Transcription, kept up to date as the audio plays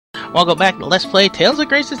Welcome back to Let's Play Tales of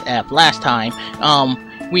Grace's F. Last time,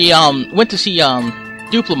 we went to see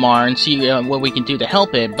Duplamar and see what we can do to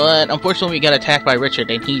help it, but unfortunately we got attacked by Richard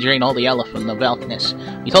and he drained all the elephant of Alchemist.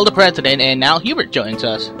 We told the president and now Hubert joins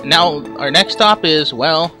us. Now our next stop is,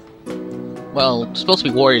 well, it's supposed to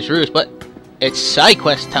be Warrior's Roost, but it's side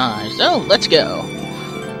quest time, so let's go.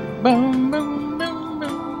 Boom, boom, boom,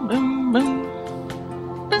 boom, boom, boom.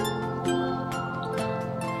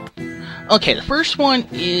 Okay, the first one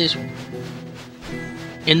is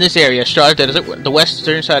in this area, Strata Desert, the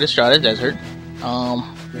western side of Strata Desert.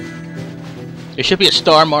 There should be a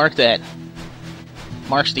star mark that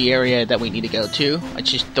marks the area that we need to go to. I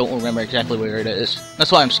just don't remember exactly where it is.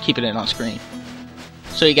 That's why I'm just keeping it on screen.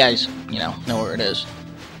 So you guys, know where it is.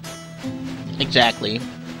 Exactly.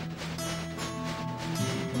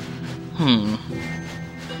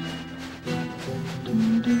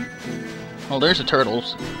 Well, there's the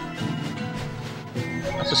turtles.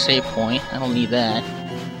 That's a save point. I don't need that.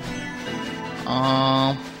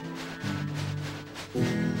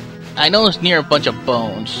 I know it's near a bunch of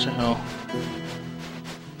bones, so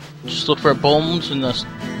just look for bones in the.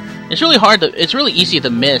 It's really hard to. It's really easy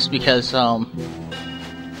to miss because wow,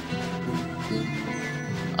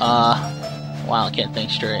 I can't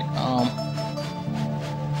think straight.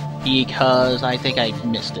 Because I think I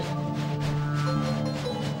missed it.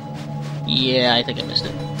 Yeah, I think I missed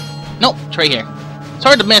it. Nope, it's right here. It's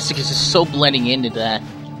hard to miss because it's so blending into that.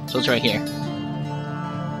 So it's right here.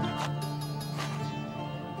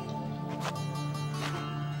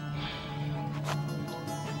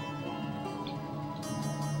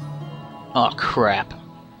 Oh, crap.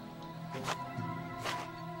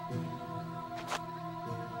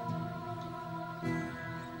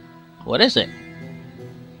 What is it?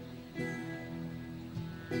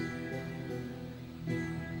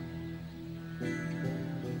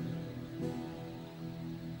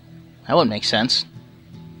 That wouldn't make sense.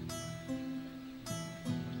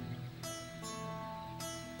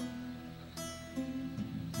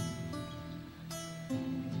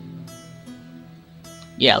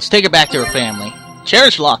 Yeah, let's take her back to her family.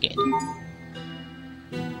 Cherish locket.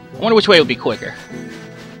 I wonder which way would be quicker.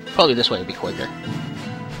 Probably this way would be quicker.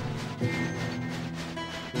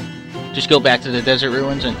 Just go back to the desert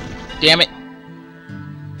ruins and... Damn it!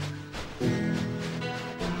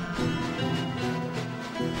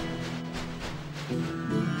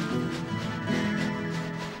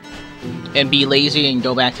 And be lazy and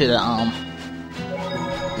go back to the,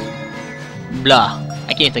 blah.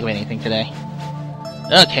 I can't think of anything today.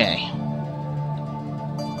 Okay.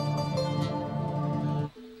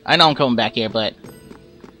 I know I'm coming back here, but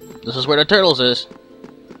this is where the turtles is.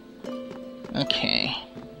 Okay.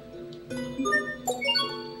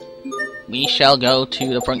 We shall go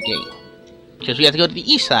to the front gate. Because we have to go to the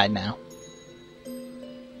east side now.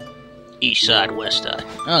 East side, west side.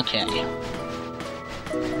 Okay.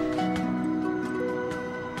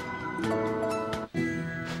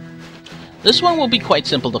 This one will be quite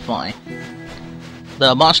simple to find.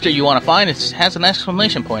 The monster you want to find has an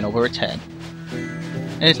exclamation point over its head.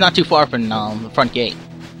 And it's not too far from the front gate.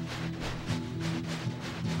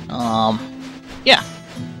 Yeah.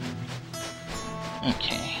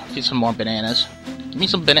 Okay, let's get some more bananas. Give me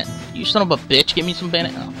some banana. You son of a bitch, give me some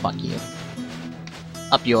banana. Oh, fuck you.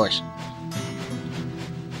 Up yours.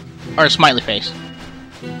 Or a smiley face.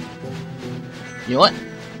 You know what?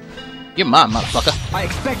 You're mine, motherfucker. I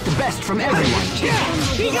expect the best from everyone.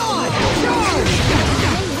 Be gone! Charge!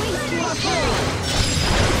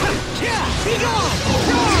 Be gone!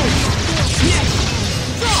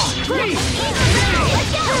 Charge! Freeze!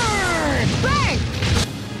 Burn!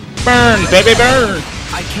 Burn, baby, burn!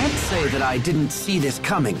 I can't say that I didn't see this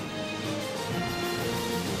coming.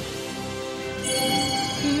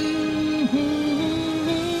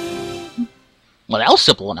 Well, that was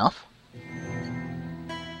simple enough.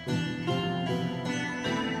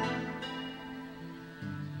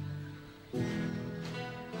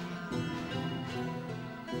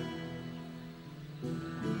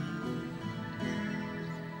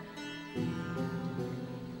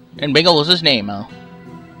 And Bingo was his name, though.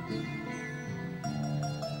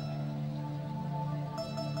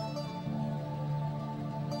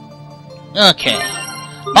 Okay.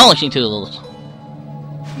 Polishing tools.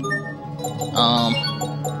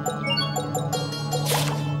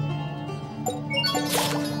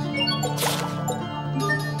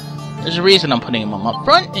 There's a reason I'm putting them up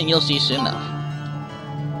front, and you'll see soon enough.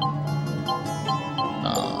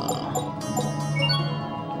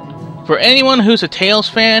 For anyone who's a Tails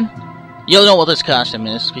fan, you'll know what this costume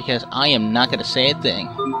is, because I am not going to say a thing.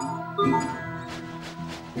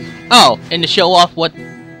 Oh, and to show off what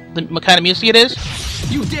kind of music it is,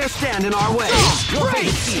 You dare stand in our way! Your fate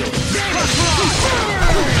is sealed!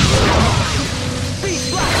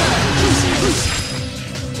 Beast Blaster!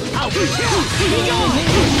 Out! Be gone!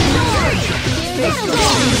 I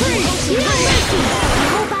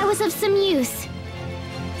hope I was of some use.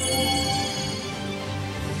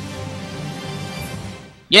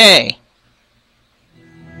 Yay!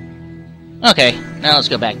 Okay, now let's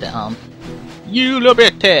go back to, You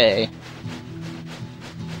Liberté!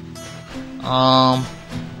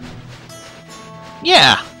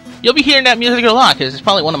 Yeah! You'll be hearing that music a lot, because it's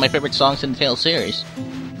probably one of my favorite songs in the Tales series.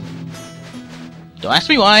 Don't ask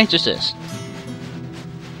me why, just is.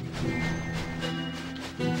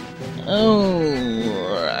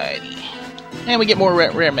 Alrighty. And we get more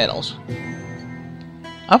rare metals.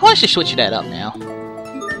 I probably should switch that up now.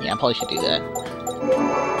 Yeah, I probably should do that.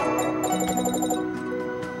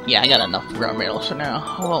 Yeah, I got enough rare metals for now.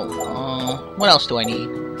 Oh, what else do I need?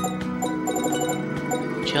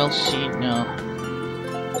 Chelsea, no.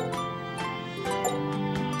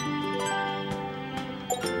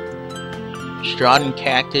 Strawden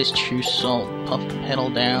Cactus, True Salt, Puff Pedal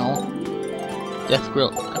Down, Death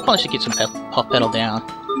Grill. I probably should get some Puff Pedal Down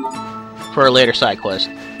for a later side quest.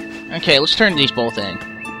 Okay, let's turn these both in.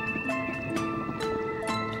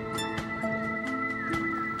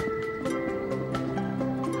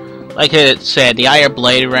 Like I said, the Ire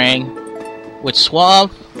Blade Ring with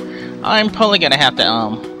Suave, I'm probably gonna have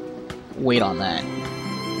to wait on that.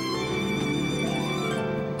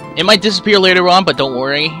 It might disappear later on, but don't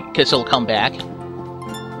worry, because it'll come back.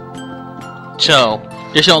 So,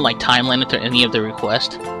 there's no like time limit to any of the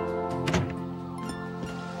requests.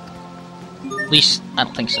 At least, I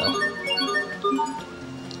don't think so.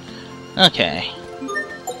 Okay.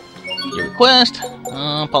 Your request,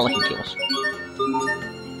 Polyhedron Tools.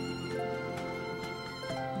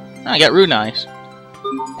 I got Rune Eyes.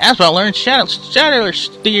 As well, learn Shadow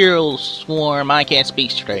Steel Swarm. I can't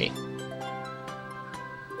speak straight.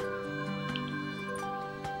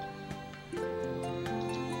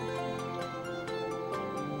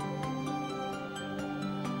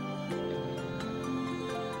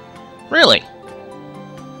 Really?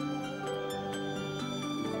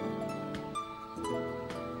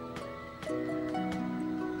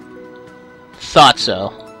 Thought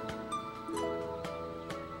so.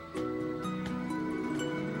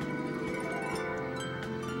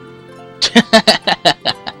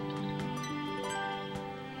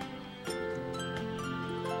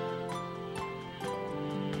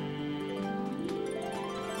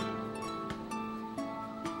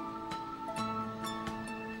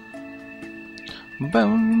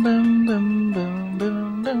 Boom, boom, boom, boom,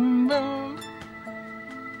 boom, boom, boom.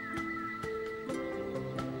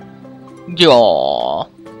 Yaw.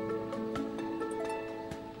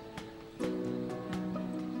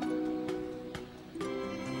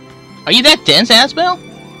 Are you that dense, Asbel?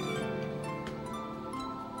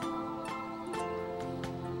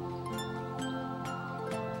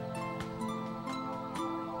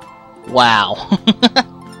 Wow.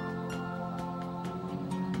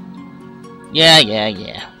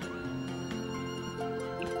 Yeah.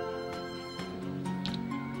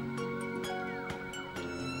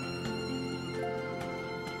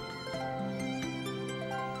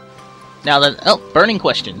 Now then, burning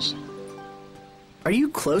questions. Are you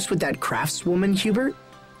close with that craftswoman, Hubert?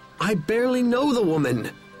 I barely know the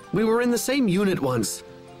woman. We were in the same unit once.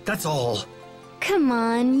 That's all. Come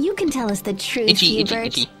on, you can tell us the truth, Hubert.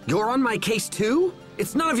 Itchy. You're on my case too?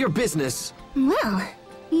 It's none of your business. Well,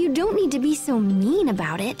 you don't need to be so mean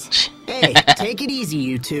about it. Hey, take it easy,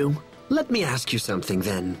 you two. Let me ask you something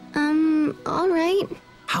then. Alright.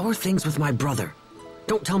 How are things with my brother?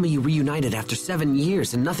 Don't tell me you reunited after 7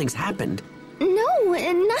 years and nothing's happened. No,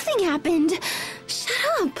 nothing happened. Shut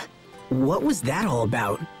up. What was that all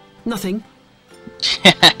about? Nothing.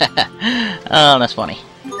 Oh, that's funny.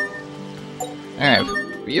 Alright,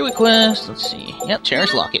 review request. Let's see. Yep,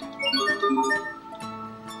 Cherish Locket.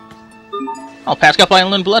 Oh, Pascal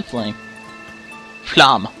Island Blood Flame.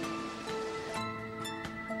 Flam.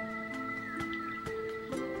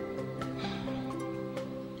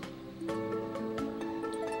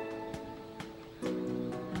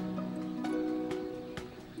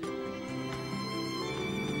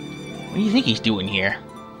 What do you think he's doing here?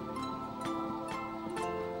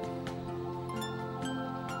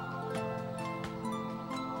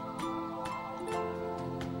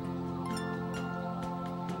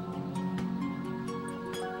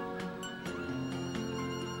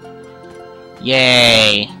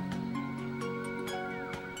 Yay!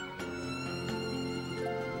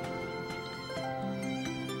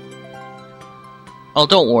 Oh,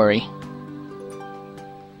 don't worry.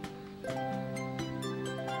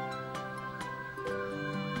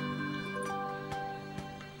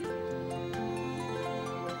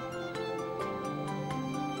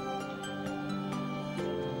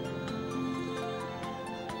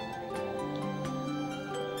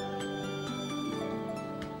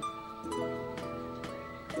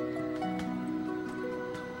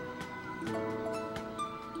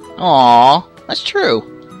 Aww, that's true.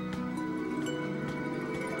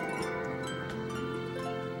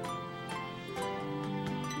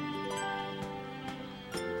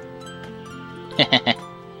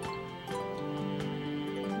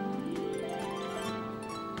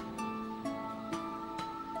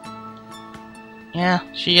 Yeah,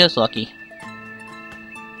 she is lucky.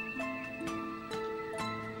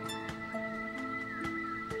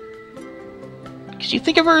 Because you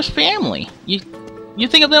think of her as family. You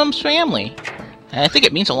think of them as family. And I think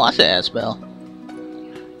it means a lot to Asbel.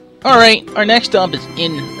 Alright, our next stop is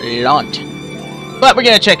in Lant. But we're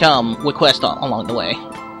gonna check Request along the way.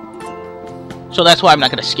 So that's why I'm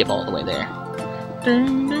not gonna skip all the way there.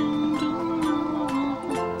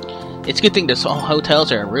 It's a good thing this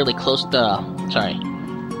hotels are really close to sorry.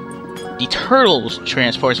 The turtles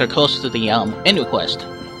transports are close to the end request.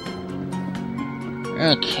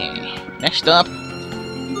 Okay. Next up,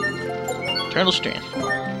 Turtles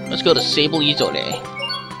transport. Let's go to Sable Izode.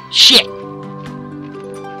 Shit!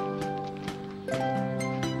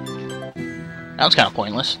 That was kind of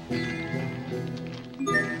pointless.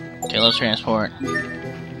 Turtles transport.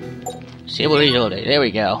 Sable Izode. There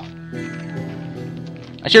we go.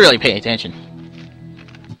 I should really pay attention.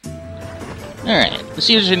 Alright, let's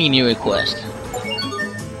see if there's any new requests.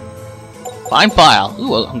 Find file.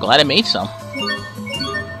 Ooh, I'm glad I made some.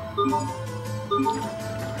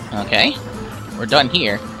 Okay, we're done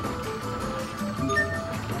here.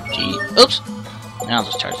 Gee, oops! I'll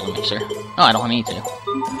just charge the mixer. Oh, I don't need to.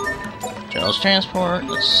 Turtles transport,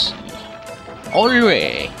 let's see. All the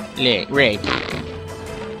way. Ray.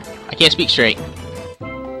 I can't speak straight.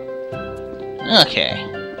 Okay,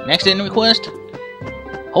 next in request.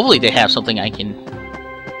 Hopefully they have something I can...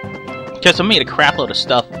 Because I made a crapload of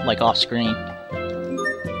stuff, like, off-screen.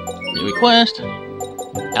 New request.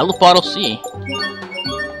 Outlook Bottle C.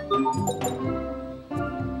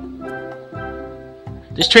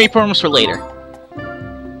 This trade program is for later.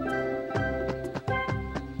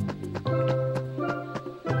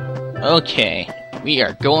 Okay. We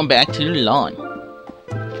are going back to the lawn.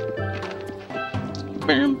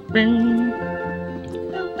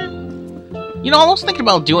 You know, I was thinking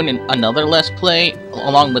about doing another Let's Play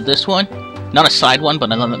along with this one. Not a side one,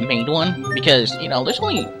 but another main one. Because, you know, there's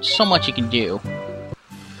only so much you can do.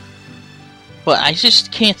 But I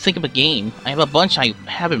just can't think of a game. I have a bunch I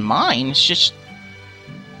have in mind. It's just...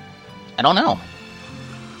 I don't know.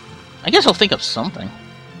 I guess I'll think of something.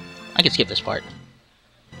 I can skip this part.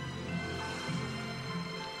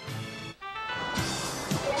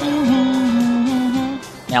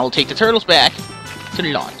 Now we'll take the turtles back to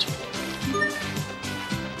the launch.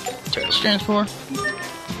 Turtles transport.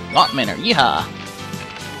 Lot Manor, yeehaw!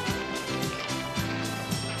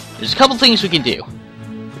 There's a couple things we can do.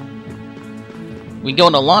 We can go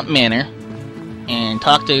into Lot Manor and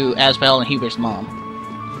talk to Asbel and Hubert's mom.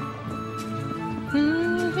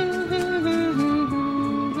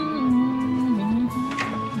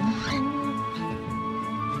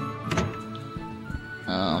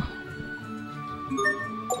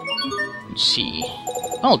 Let's see.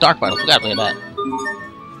 Oh, Dark Bottle, forgot about that.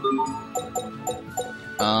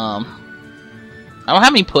 I don't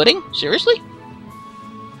have any pudding? Seriously?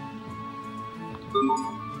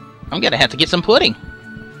 I'm gonna have to get some pudding.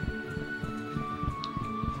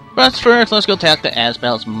 But first, let's go talk to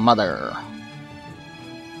Asbel's mother.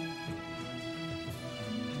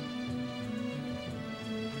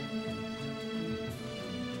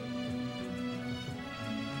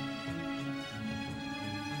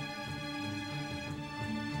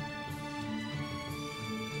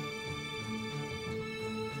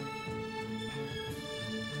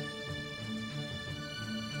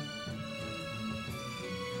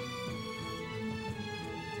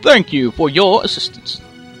 Thank you for your assistance.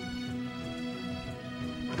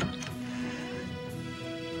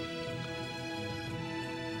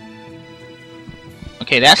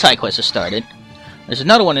 Okay, that side quest has started. There's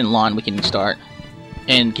another one in Lawn we can start.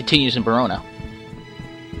 And continues in Verona.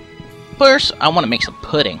 First, I want to make some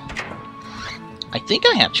pudding. I think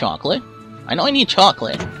I have chocolate. I know I need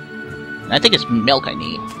chocolate. And I think it's milk I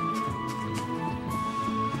need.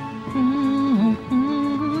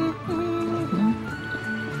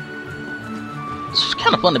 It's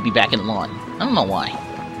kind of fun to be back in the lawn. I don't know why.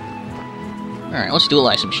 Alright, let's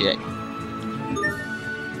dualize some shit.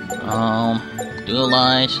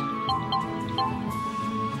 Dualize.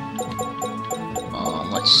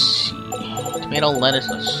 Let's see. Tomato, lettuce,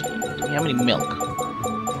 let's see. Do we have any milk?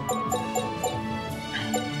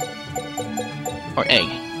 Or egg?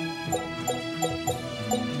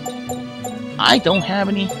 I don't have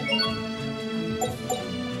any.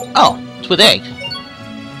 Oh, it's with egg.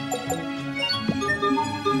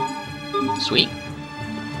 Sweet.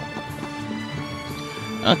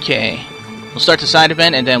 Okay. We'll start the side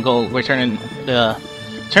event and then go turn in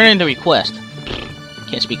the request.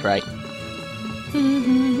 Can't speak right.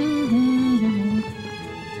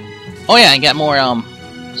 Oh yeah, I got more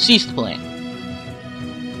seeds to plant.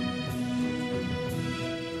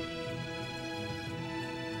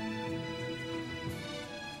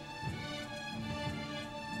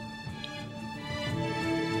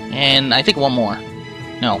 And I think one more.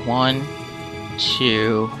 No, 1,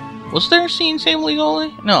 2. Was there a seed in San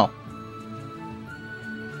Legole? No.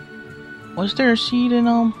 Was there a seed in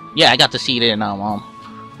Yeah, I got the seed in oh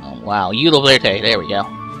wow, Yulo Verde. There we go.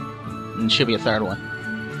 And there should be a third one.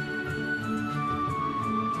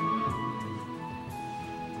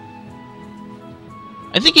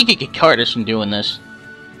 I think you could get Cardis from doing this.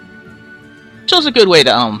 So it's a good way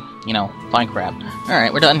to you know, find crap. All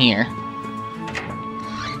right, we're done here.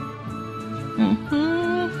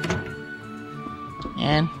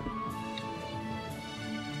 And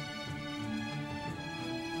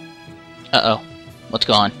uh-oh, what's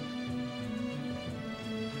gone?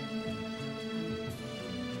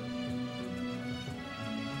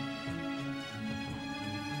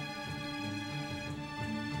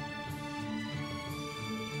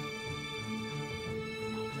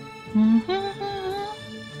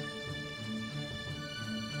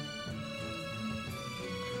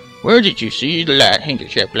 Where did you see the light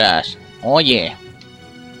handkerchief last? Oh yeah.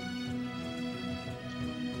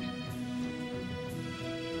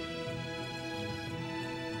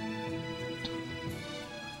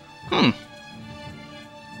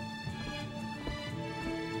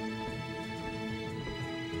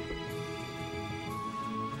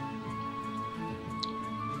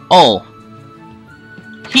 Oh.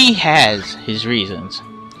 He has his reasons.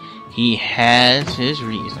 He has his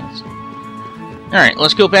reasons. Alright,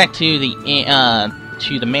 let's go back to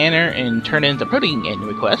the manor and turn in the protein end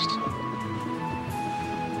request.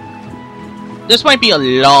 This might be a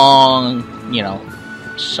long, you know,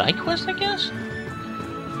 side quest, I guess?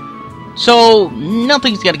 So,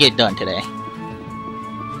 nothing's gotta get done today.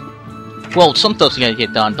 Well, some stuff's gotta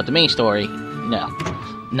get done, but the main story, no.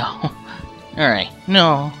 No. Alright,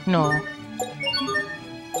 no.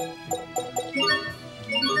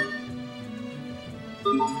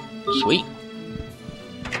 Sweet.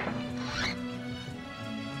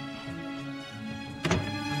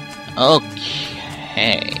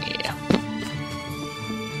 Okay.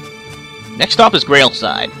 Next stop is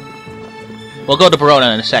Grailside. We'll go to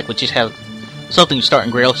Verona in a sec. We just have something to start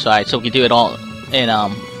in Grailside, so we can do it all in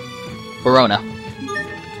Verona.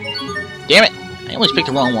 Damn it! I almost picked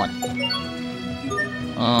the wrong one.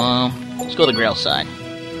 Let's go to Grailside.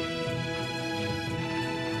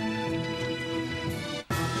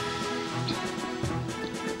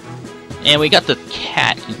 And we got the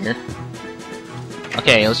cat here.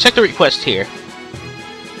 Okay, let's check the request here.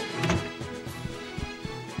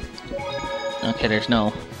 Okay, there's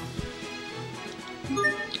no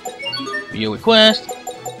view request.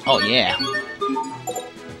 Oh yeah.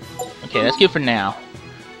 Okay, that's good for now.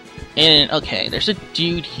 And okay, there's a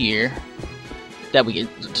dude here that we can,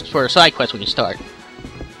 for a side quest we can start.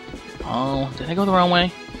 Oh, did I go the wrong way?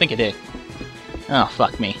 I think I did. Oh,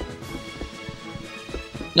 fuck me.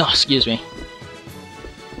 Oh, excuse me.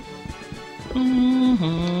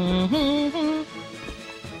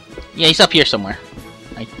 Yeah, he's up here somewhere.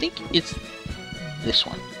 I think it's this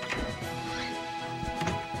one.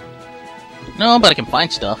 No, but I can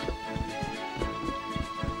find stuff.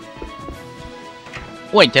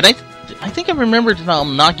 Wait, did I think I remembered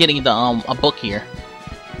not getting the a book here.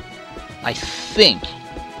 I think.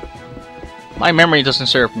 My memory doesn't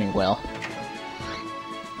serve me well.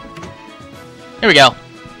 Here we go.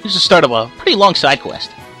 This is the start of a pretty long side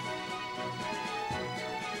quest.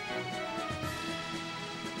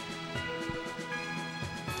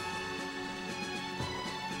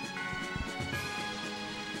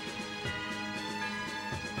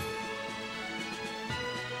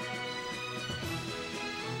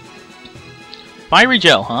 Fiery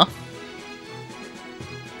Joe, huh?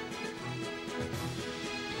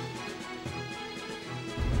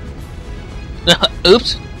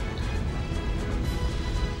 Oops.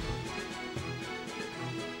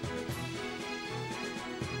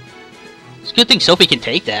 It's a good thing Sophie can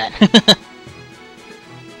take that.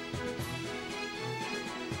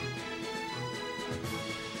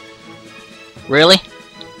 Really?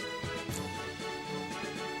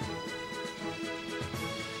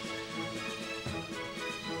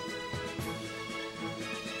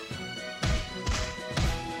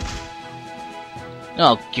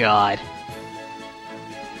 Oh, God.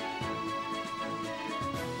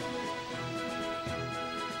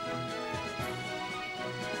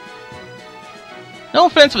 No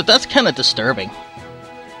offense, but that's kind of disturbing.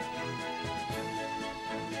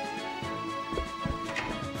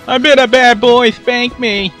 I've been a bad boy, spank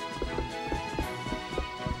me!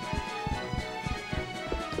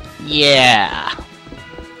 Yeah.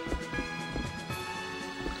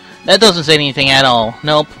 That doesn't say anything at all.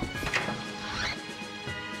 Nope.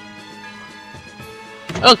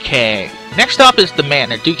 Okay. Next stop is the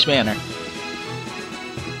Manor, Duke's Manor.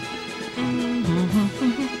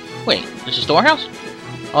 Wait, there's a storehouse?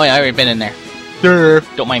 Oh yeah, I already been in there.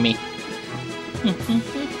 Don't mind me.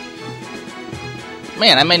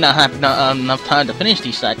 Man, I may not have enough time to finish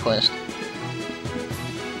these side quests.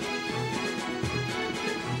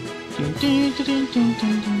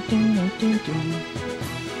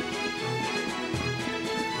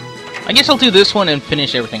 I guess I'll do this one and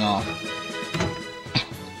finish everything off.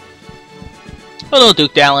 Hello,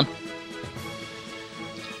 Duke Dallin.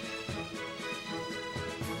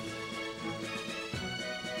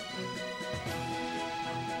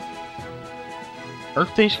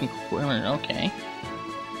 Earth-based equipment, okay.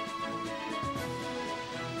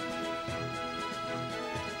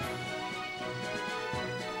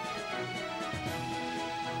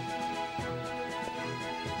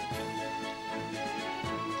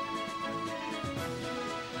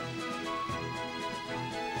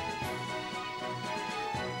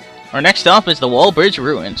 Our next stop is the Wall Bridge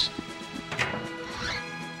Ruins.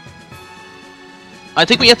 I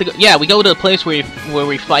think we have to go. Yeah, we go to the place where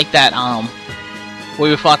we fight that where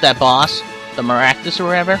we fought that boss, the Maractus or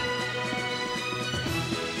whatever,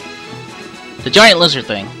 the giant lizard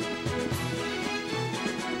thing.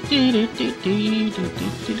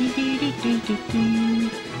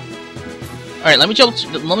 All right, let me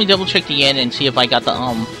double check the end and see if I got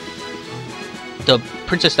the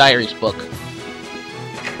Princess Diaries book.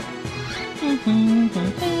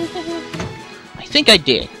 I think I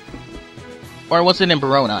did. Or was it in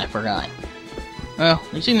Verona? I forgot. Well,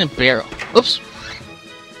 it's in the barrel. Oops.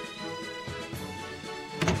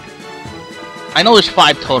 I know there's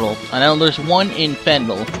 5 total. I know there's 1 in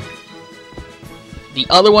Fendel. The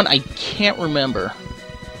other one I can't remember.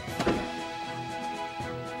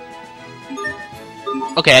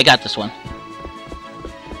 Okay, I got this one.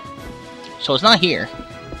 So it's not here.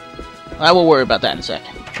 I will worry about that in a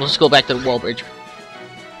second. We'll just go back to the Wall Bridge.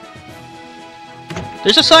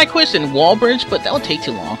 There's a side quest in Wall Bridge, but that would take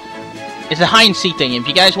too long. It's a hide and seek thing. If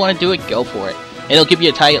you guys want to do it, go for it. It'll give you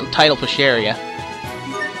a title for Sharia.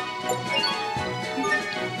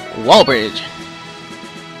 Wall Bridge.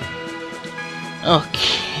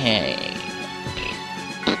 Okay.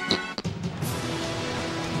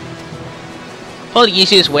 Probably the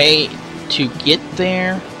easiest way to get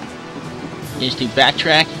there is to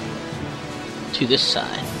backtrack to this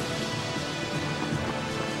side.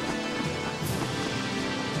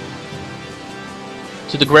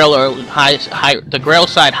 To the the Grail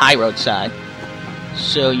side, High Road side.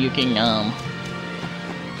 So you can,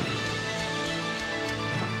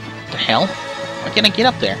 the hell? Why can't I get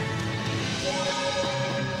up there?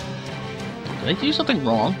 Did I do something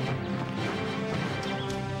wrong?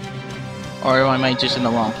 Or am I just in the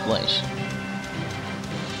wrong place?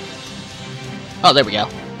 Oh, there we go.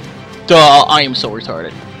 Duh, I am so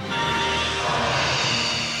retarded.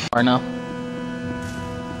 Or no?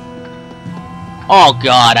 Oh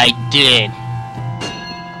god, I did.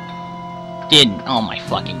 Didn't. Oh my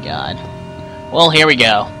fucking god. Well, here we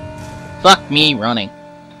go. Fuck me running.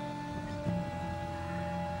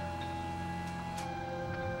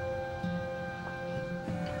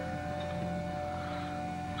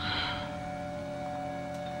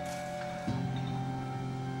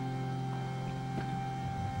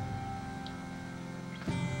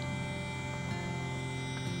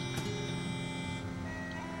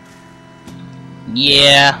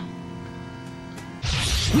 Yeah.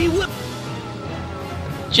 We will.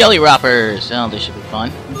 Jelly Whoppers. Oh, this should be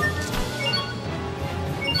fun.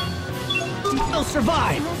 We'll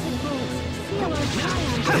survive.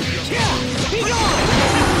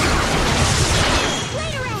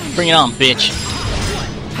 Bring it on, bitch.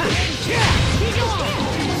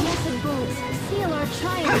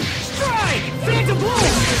 Strike! Phantom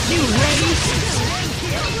Blast! You ready?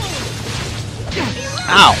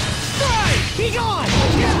 Ow. Be gone!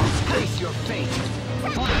 Face your fate.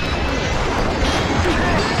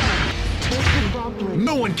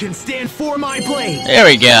 No one can stand for my blade. There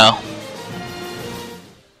we go.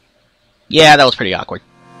 Yeah, that was pretty awkward.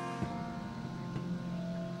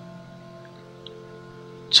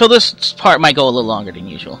 So this part might go a little longer than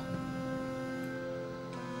usual.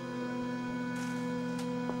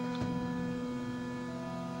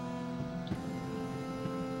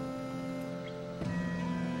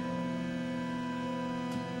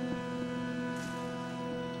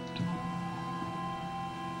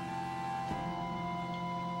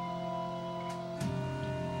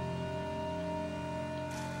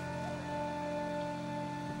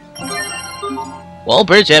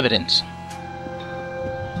 Wallbridge evidence.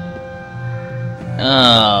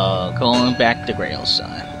 Oh, going back to Grail's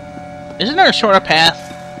side. Isn't there a shorter path?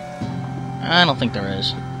 I don't think there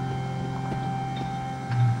is.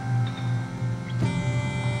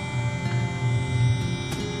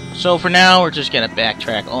 So for now, we're just gonna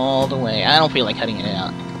backtrack all the way. I don't feel like cutting it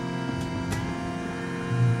out.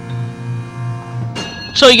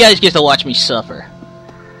 So you guys get to watch me suffer.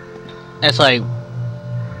 It's like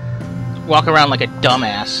walk around like a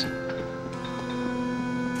dumbass.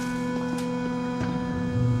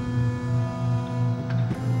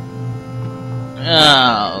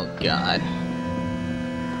 Oh god.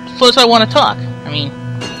 Plus I want to talk. I mean,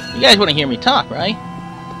 you guys want to hear me talk, right?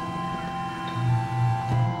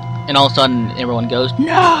 And all of a sudden everyone goes,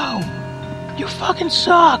 "No! You fucking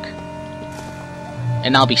suck!"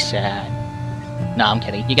 And I'll be sad. No, I'm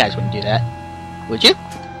kidding. You guys wouldn't do that. Would you?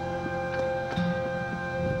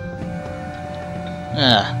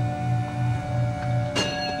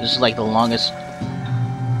 This is like the longest.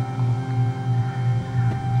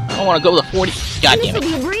 I don't want to go to the 40. God damn it.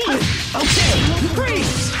 Okay,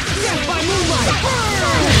 freeze! Death by moonlight!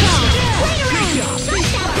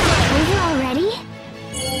 Over already?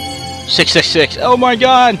 666. Oh my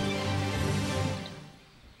god!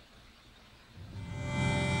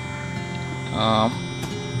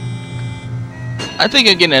 I think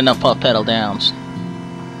I'm getting enough puff pedal downs.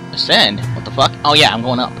 Ascend? What the fuck? Oh yeah, I'm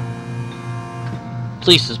going up.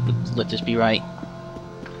 Please just let this be right.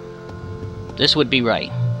 This would be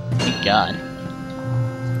right. Thank God.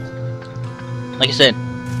 Like I said,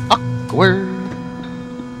 awkward.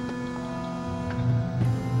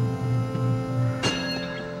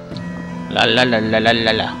 La la la la la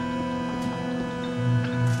la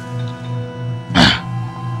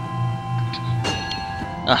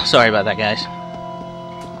la. Sorry about that, guys.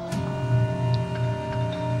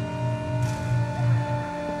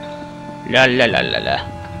 La la la la la.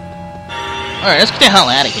 Alright, let's get the hell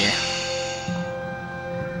out of here.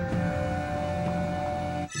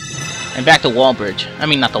 And back to Wallbridge. I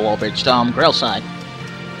mean, not the Wallbridge, the Grail side.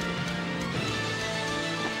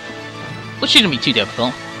 Which shouldn't be too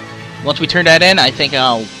difficult. Once we turn that in, I think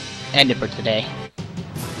I'll end it for today.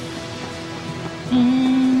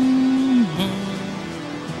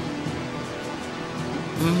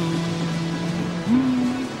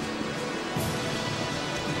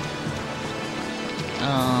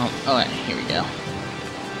 Alright, here we go.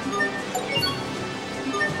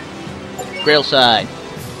 Grail side.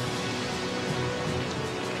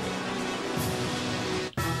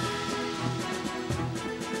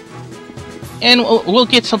 And we'll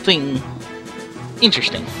get something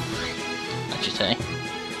interesting, I should say.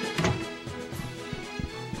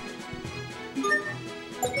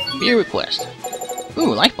 Beer request.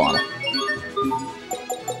 Ooh, life bottle.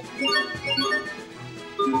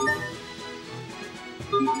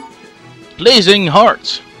 Blazing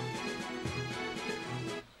Hearts.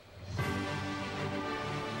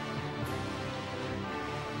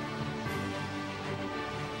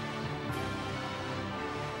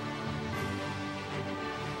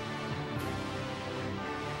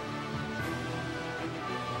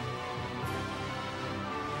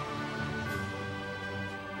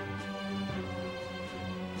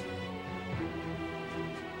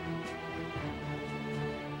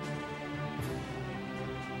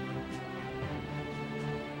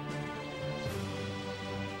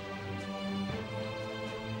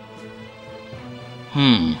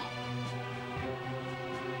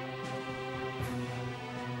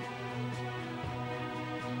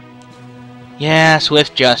 Yeah,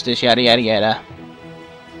 swift justice, yada yada yada.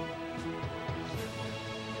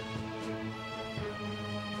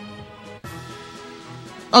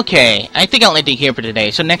 Okay, I think I'll end it here for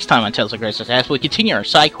today. So next time on Tales of Grace's Ass, we'll continue our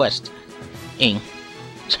side quest-ing.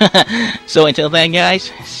 So until then,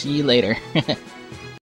 guys, see you later.